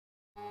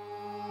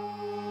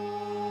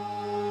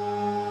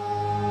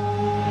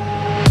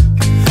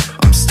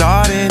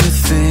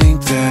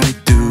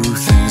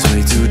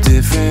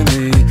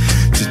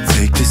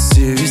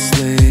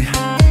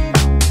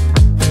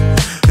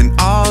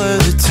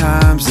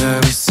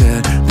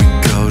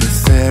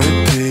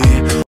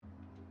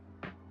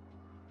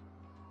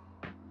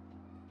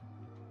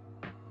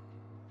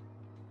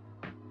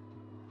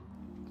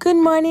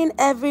Good morning,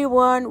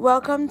 everyone.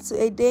 Welcome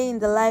to a day in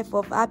the life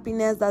of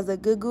happiness as a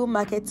Google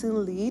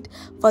marketing lead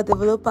for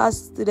Developers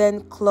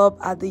Student Club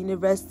at the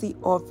University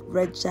of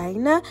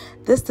Regina.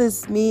 This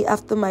is me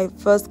after my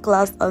first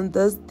class on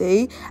this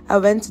day. I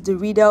went to the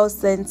Reader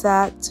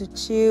Center to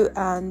chill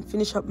and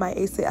finish up my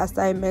essay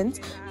assignment,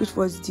 which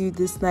was due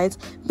this night.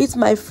 Meet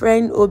my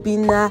friend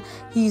Obina.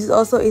 He's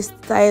also a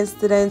science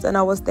student, and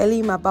I was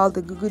telling him about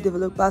the Google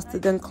Developers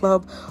Student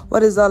Club,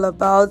 what it's all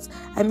about.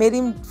 I made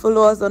him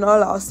follow us on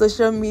all our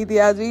social media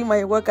doing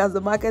my work as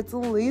a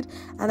marketing lead,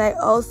 and I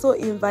also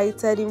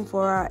invited him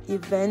for our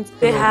event.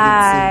 Say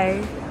hi.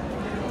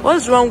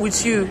 What's wrong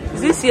with you?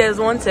 Is this year's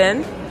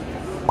 110?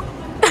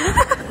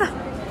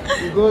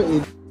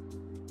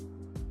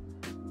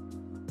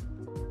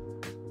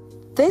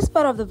 This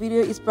part of the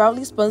video is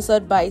proudly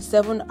sponsored by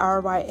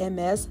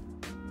 7RYMS.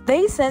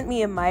 They sent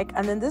me a mic,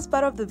 and in this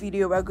part of the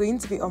video we're going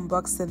to be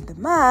unboxing the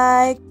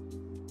mic.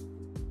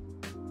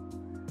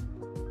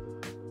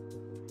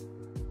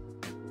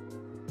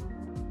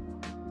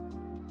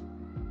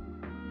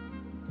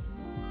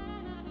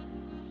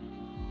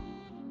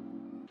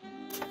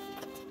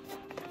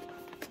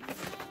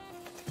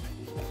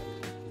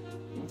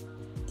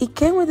 It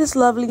came with this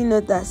lovely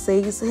note that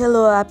says,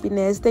 "Hello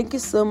happiness, thank you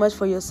so much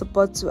for your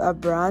support to our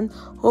brand.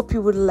 Hope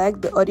you would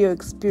like the audio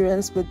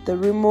experience with the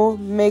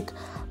RimoMic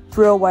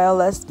Pro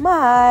wireless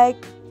mic."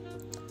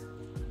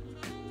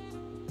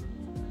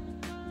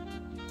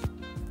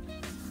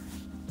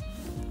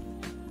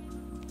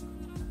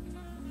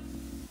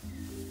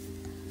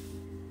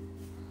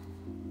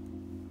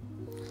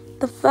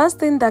 The first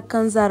thing that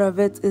comes out of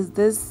it is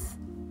this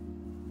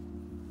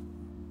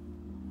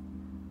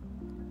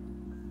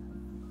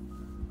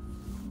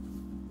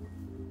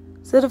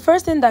So the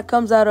first thing that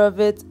comes out of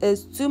it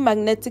is 2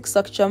 magnetic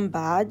suction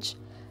badge,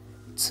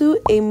 2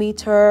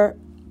 emitter,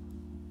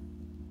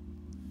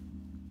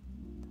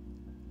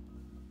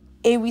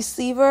 a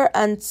receiver,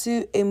 and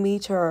 2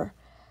 emitter.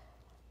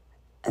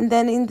 And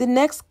then in the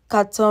next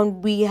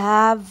carton, we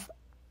have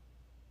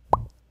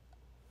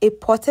a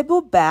portable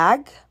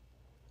bag,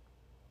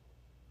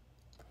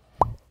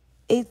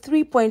 a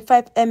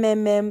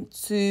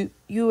 3.5mm to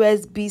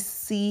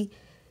USB-C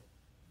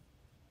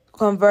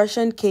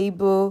conversion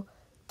cable,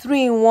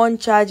 3-in-1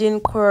 charging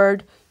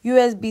cord,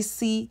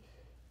 USB-C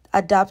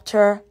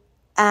adapter,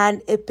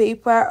 and a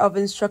paper of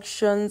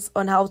instructions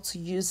on how to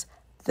use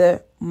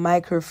the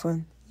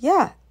microphone.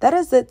 Yeah, that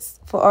is it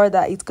for all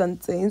that it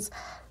contains.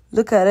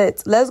 Look at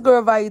it. Let's go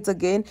over it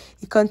again.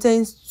 It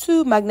contains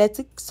 2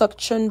 magnetic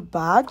suction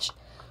badge,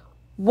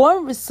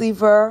 1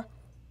 receiver,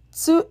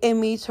 2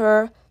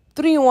 emitter,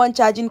 3-in-1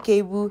 charging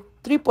cable,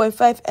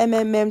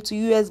 3.5mm to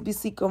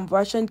USB-C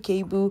conversion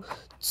cable,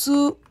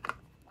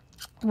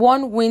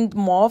 1 wind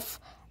muff,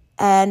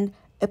 and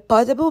a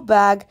portable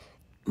bag,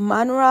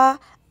 manual,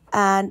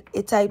 and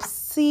a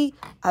Type-C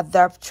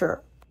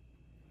adapter.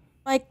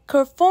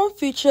 Microphone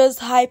features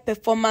high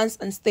performance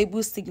and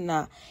stable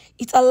signal.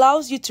 It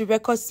allows you to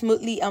record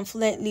smoothly and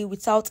fluently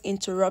without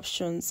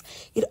interruptions.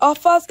 It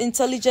offers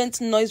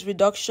intelligent noise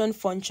reduction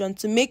function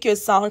to make your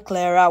sound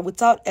clearer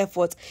without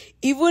effort,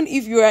 even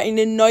if you are in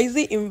a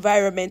noisy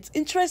environment.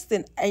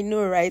 Interesting, I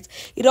know, right?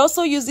 It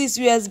also uses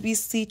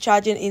USB-C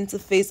charging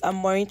interface and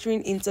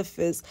monitoring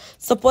interface,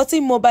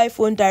 supporting mobile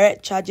phone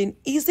direct charging,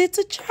 easy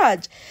to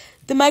charge.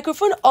 The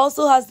microphone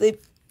also has a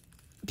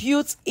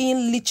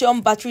built-in lithium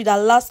battery that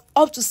lasts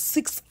up to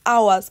 6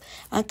 hours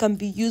and can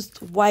be used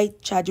while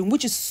charging,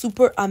 which is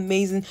super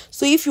amazing.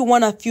 So if you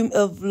want to film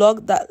a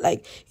vlog that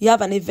you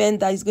have an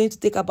event that is going to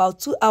take about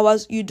 2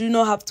 hours, you do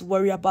not have to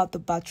worry about the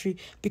battery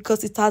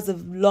because it has a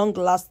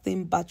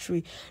long-lasting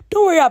battery.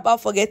 Don't worry about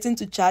forgetting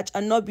to charge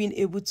and not being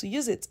able to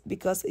use it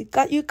because it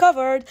got you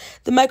covered.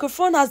 The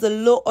microphone has a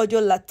low audio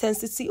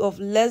latency of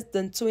less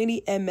than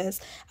 20 ms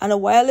and a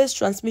wireless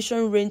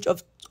transmission range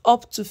of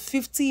up to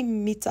 50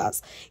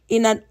 meters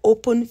in an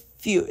open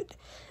field.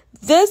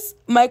 This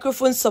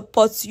microphone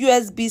supports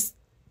USB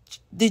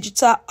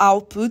digital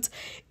output.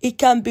 It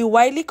can be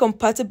widely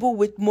compatible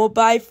with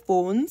mobile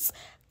phones,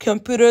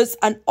 computers,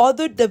 and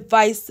other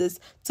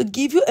devices to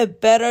give you a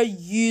better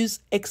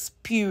use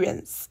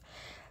experience.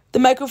 The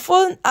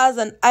microphone has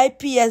an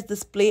IPS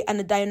display and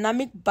a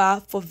dynamic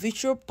bar for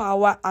visual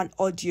power and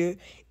audio.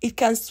 It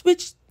can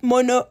switch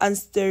mono and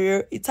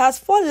stereo. It has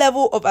 4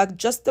 levels of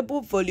adjustable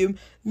volume,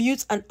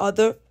 mute, and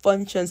other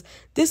functions.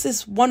 This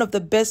is one of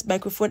the best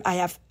microphones I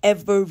have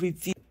ever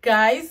reviewed.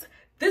 Guys,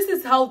 this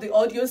is how the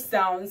audio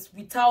sounds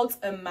without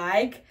a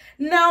mic.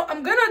 Now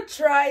I'm gonna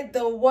try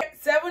the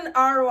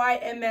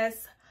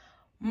 7RYMS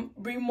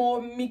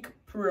RimoMic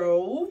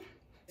Pro.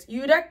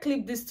 You either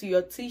clip this to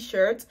your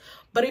t-shirt,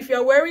 but if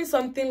you're wearing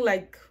something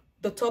like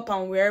the top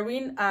I'm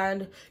wearing,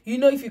 and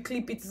if you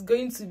clip it, it's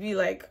going to be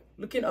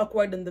looking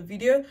awkward in the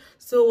video.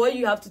 So what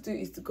you have to do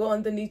is to go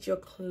underneath your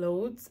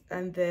clothes,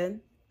 and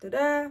then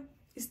ta-da,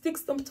 it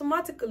sticks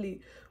automatically,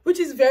 which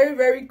is very,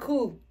 very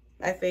cool,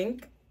 I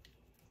think.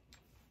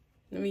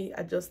 Let me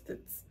adjust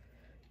it,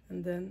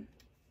 and then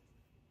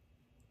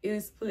it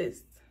is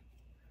placed.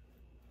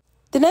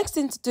 The next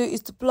thing to do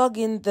is to plug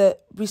in the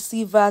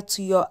receiver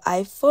to your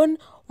iPhone.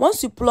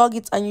 Once you plug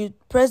it and you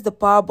press the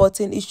power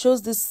button, it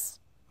shows this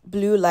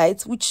blue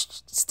light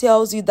which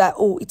tells you that,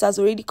 oh, it has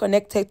already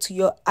connected to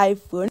your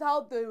iPhone. That's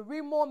how the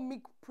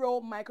RimoMic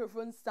Pro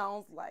microphone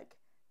sounds like.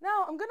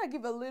 Now I'm gonna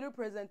give a little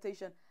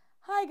presentation.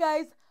 Hi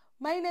guys,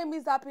 my name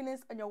is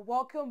Happiness and you're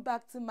welcome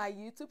back to my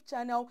YouTube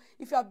channel.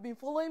 If you have been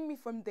following me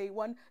from day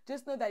one,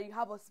 just know that you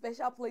have a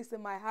special place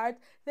in my heart.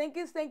 Thank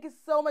you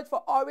so much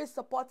for always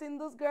supporting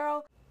this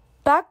girl.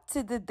 Back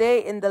to the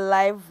day in the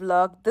live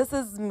vlog. This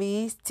is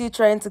me still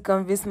trying to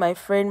convince my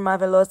friend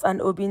Marvelous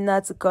and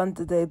Obina to come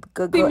to the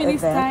Google event. 3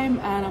 minutes time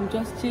and I'm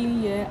just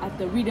chilling here at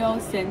the Riddle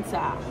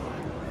Center.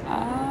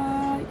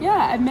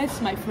 Yeah, I met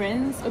my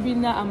friends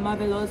Obina and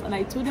Marvelous and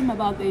I told them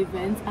about the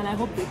event and I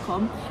hope they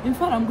come. In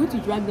fact, I'm going to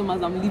drag them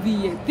as I'm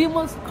leaving here. They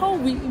must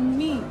come with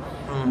me.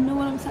 You know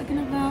what I'm talking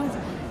about?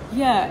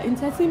 Yeah, in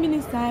 30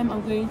 minutes time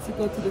I'm going to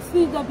go to the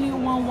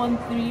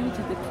CW113, which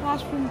is the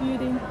classroom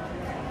building,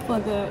 for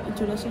the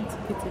introduction to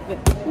KIT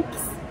event. Oops.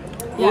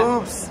 Yeah.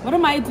 Oops. What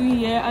am I doing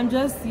here? I'm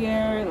just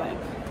here, like,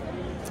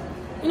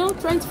 you know,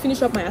 trying to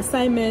finish up my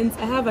assignments.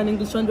 I have an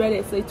English 100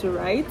 essay to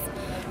write,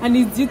 and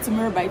it's due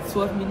tomorrow by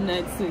 12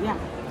 midnight. So yeah,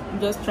 I'm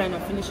just trying to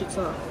finish it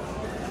off.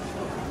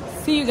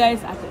 See you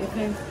guys at the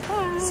event.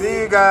 Bye.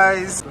 See you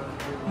guys.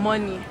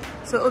 Money.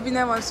 So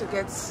Obina wants to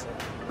get.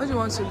 What do you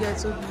want to get,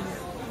 Obina?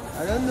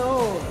 I don't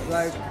know.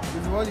 Like,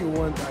 it's what you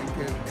want, I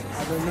get.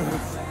 I don't know.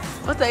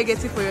 What are you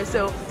getting for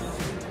yourself?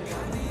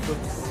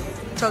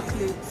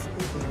 Chocolate.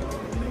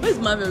 Where's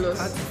Marvelous?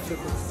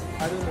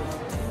 I don't know.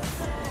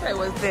 I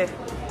was there.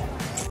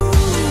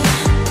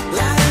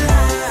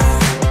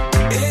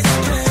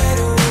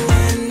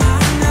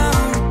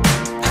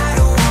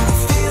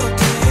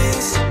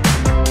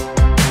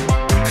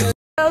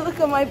 Oh, look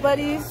at my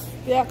buddies.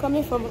 They are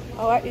coming from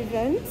our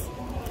event.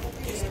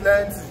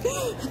 Where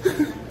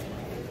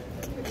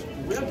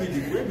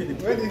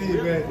did the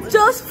event?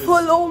 Just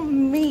follow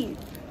me.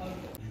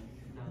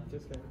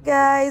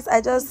 Guys,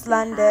 I just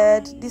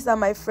landed. These are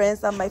my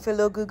friends and my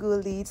fellow Google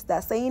leads that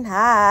are saying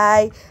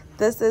hi.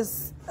 This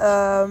is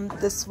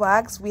the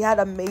swags. We had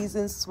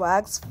amazing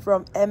swags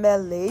from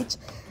MLH.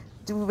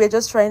 We were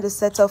just trying to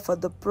set up for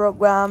the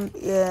program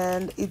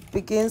and it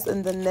begins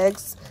in the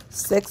next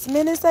 6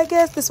 minutes, I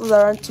guess. This was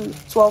around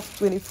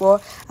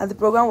 12:24 and the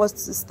program was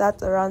to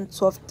start around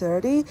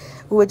 12:30.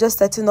 We were just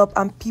setting up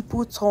and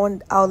people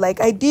turned out. Like,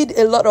 I did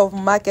a lot of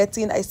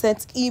marketing. I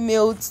sent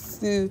emails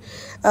to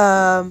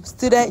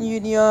student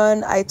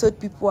union. I told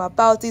people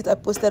about it. I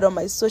posted on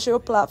my social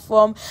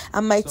platform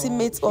and my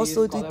teammates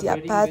also did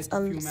their part,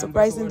 and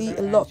surprisingly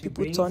a lot of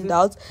people turned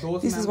out.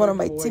 This is one of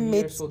my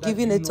teammates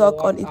giving a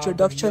talk on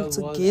introduction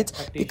to Git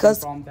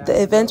because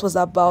the event was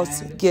about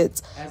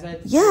Git.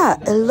 Yeah,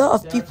 a lot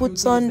of people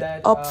turned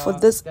up for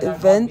this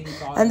event,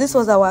 and this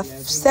was our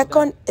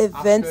second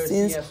event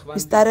since we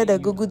started a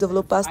Google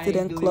Developer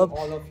Student Club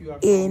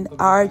in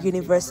our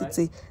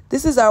university.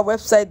 This is our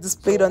website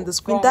displayed on the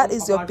screen. That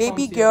is your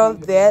baby girl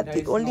there,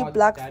 the only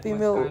black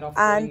female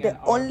and the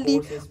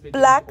only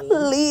black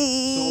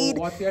lead.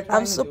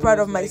 I'm so proud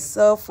of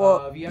myself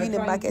for being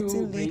a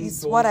marketing lead.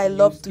 It's what I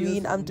love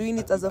doing. I'm doing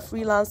it as a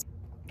freelance.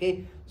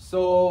 Okay,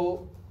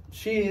 so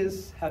she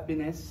is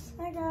Happiness.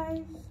 Hi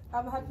guys,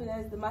 I'm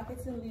Happiness, the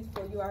marketing lead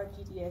for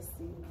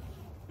URGDSC.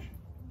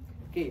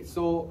 Okay,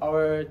 so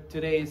our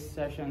today's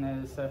session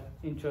is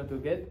intro to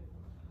Git.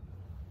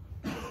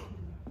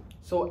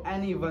 So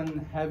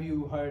anyone, have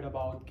you heard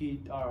about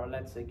Git or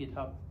let's say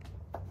GitHub?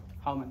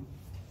 How many?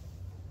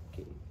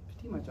 Okay,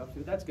 pretty much of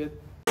you. That's good.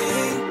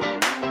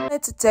 I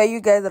wanted to tell you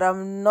guys that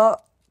I'm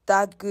not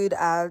that good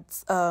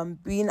at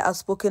being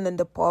outspoken in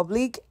the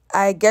public.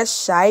 I get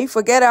shy.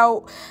 Forget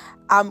how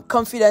I'm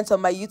confident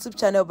on my YouTube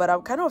channel, but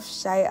I'm kind of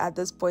shy at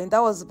this point.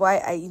 That was why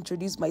I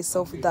introduced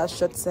myself with that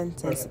short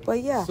sentence.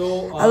 But yeah,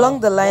 so, along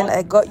the line,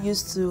 I got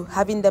used to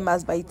having them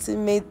as my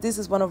teammate. This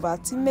is one of our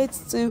teammates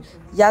too,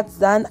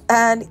 Yadzan,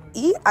 and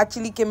he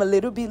actually came a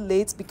little bit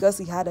late because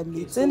he had a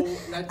meeting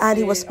and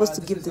he was supposed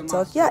to give the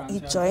talk. Yeah,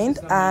 he joined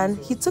and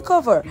he took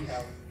over.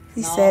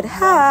 He said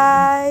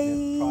hi.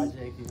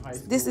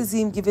 This is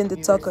him giving the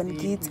talk on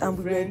Git, and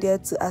we were there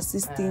to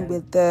assist him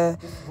with the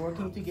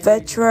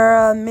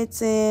virtual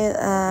meeting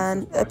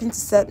and helping to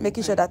set,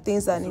 making sure that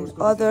things are in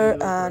order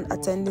and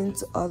attending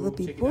to other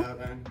people.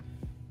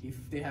 If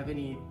they have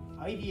any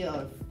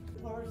idea,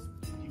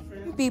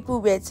 people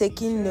were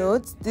taking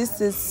notes. This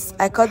is,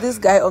 I caught this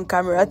guy on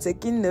camera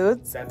taking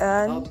notes,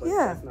 and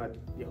yeah. That's not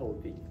the whole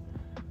thing.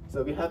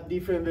 So we have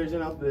different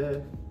version of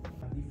the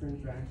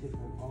different branches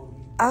and all.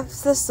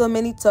 After so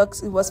many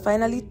talks, it was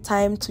finally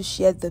time to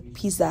share the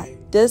pizza.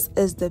 This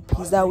is the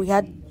pizza. We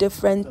had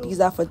different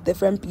pizza for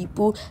different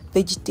people.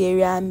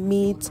 Vegetarian,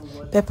 meat,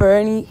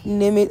 pepperoni,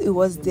 name it, it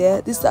was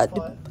there. These are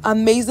the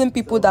amazing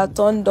people that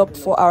turned up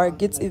for our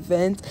Git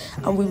event,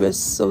 and we were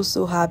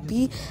so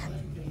happy.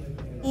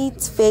 Meet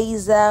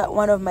Faiza,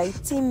 one of my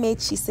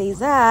teammates. She says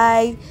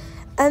hi.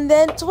 And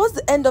then towards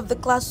the end of the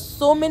class,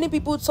 so many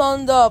people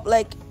turned up.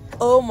 Like,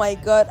 Oh my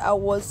god, I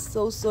was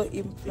so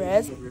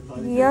impressed.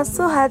 He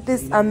also had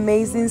these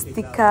amazing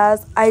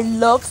stickers. I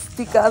love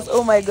stickers.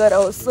 Oh my god, I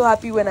was so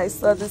happy when I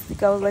saw this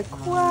sticker. I was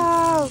like,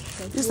 wow,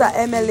 these are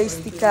MLA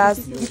stickers,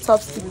 GitHub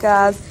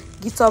stickers,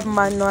 GitHub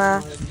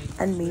manual,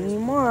 and many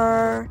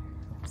more.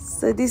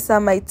 So these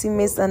are my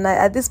teammates and I.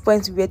 At this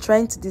point we were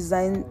trying to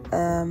design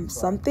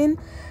something.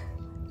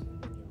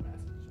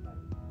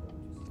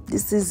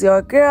 This is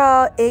your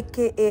girl,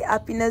 aka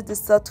Happiness the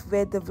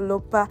software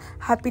developer,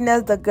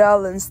 Happiness the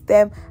girl in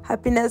STEM,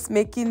 Happiness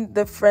making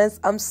the friends.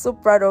 I'm so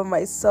proud of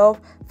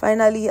myself.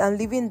 Finally, I'm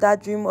living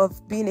that dream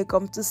of being a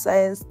computer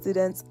science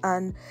student,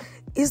 and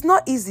it's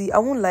not easy. I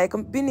won't lie.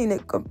 Being a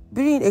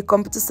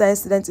computer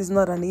science student is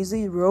not an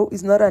easy role.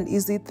 It's not an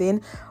easy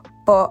thing,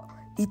 but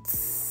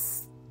it's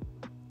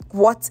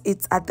what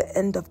it's at the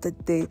end of the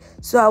day.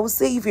 So I would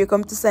say if you're a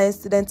computer science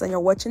student and you're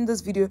watching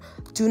this video,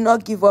 do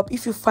not give up.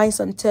 If you find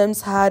some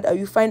terms hard or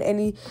you find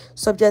any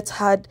subject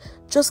hard,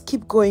 just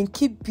keep going,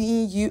 keep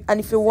being you. And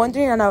if you're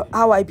wondering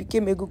how I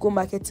became a Google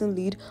marketing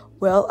lead,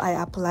 well, I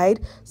applied.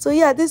 So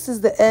yeah, this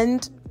is the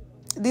end.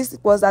 This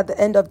was at the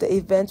end of the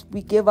event.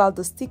 We gave out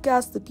the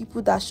stickers to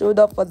people that showed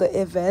up for the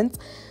event.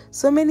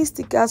 So many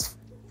stickers,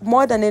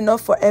 more than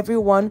enough for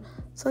everyone.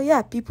 So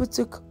yeah, people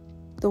took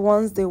the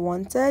ones they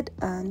wanted,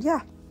 and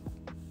yeah.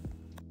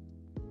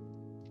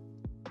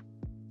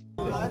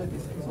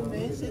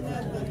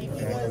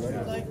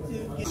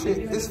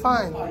 It's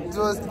fine. It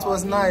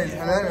was nice.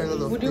 I learned a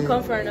lot of Would you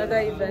come for another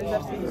event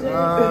after this?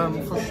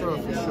 For sure.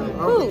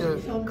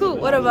 Cool.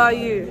 What about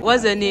you?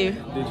 What's your name?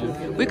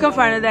 DJ. We come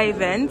for another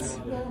event.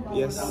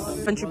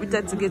 Yes.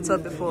 Contributed to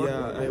GitHub before.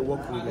 Yeah, I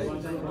work with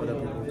other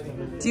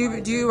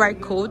people. Do you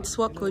write codes?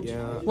 What code?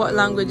 Yeah, what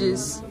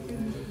languages?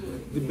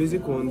 The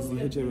basic ones, the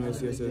HTML,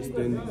 CSS,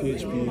 then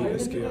PHP,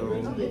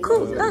 SQL.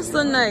 Cool. That's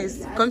so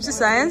nice. Computer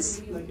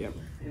science? Yeah.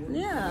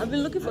 Yeah, I've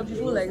been looking for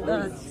people like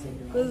that.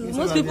 Because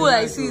most people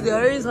I see, they're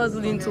always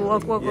hustling to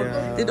work.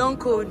 Yeah. They don't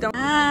code.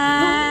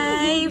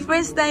 Hi,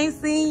 first time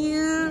seeing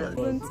you.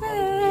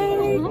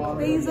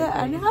 Laser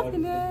and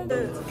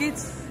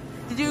happiness.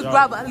 Did you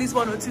grab at least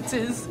one or two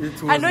things?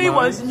 I know it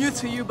was new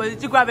to you, but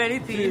did you grab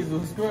anything?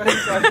 Jesus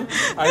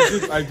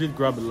Christ. I did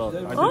grab a lot.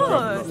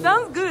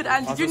 Sounds good.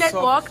 And did you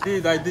network?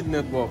 I did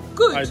network.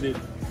 Good. I did.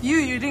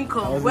 You didn't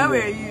come. Where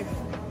were you?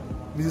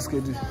 Busy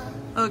schedule.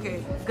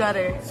 Okay, got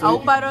it. I'll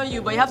pardon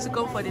you, but you have to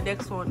come for the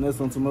next one. Next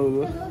one tomorrow,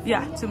 though?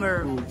 Yeah,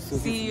 tomorrow.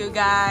 See you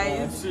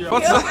guys.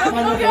 What's up?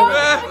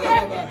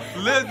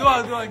 Let's do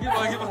it.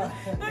 Give on.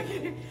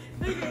 Okay.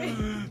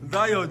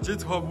 That your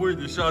GitHub boy in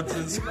the shorts. I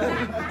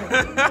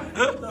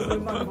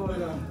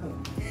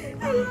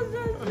was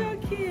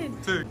just joking.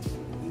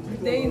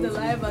 Today in the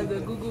live as the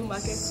Google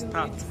marketing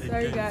lead.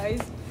 Sorry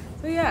guys.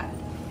 So yeah.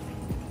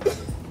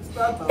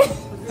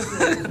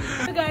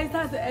 So guys,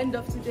 that's the end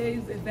of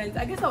today's event.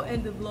 I guess I'll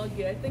end the vlog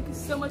here. Thank you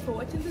so much for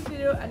watching this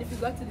video, and if you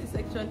got to this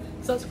section,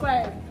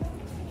 subscribe.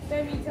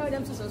 Tell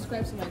them to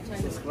subscribe to my channel.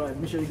 Subscribe.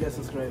 Make sure you guys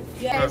subscribe.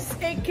 Yes,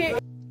 aka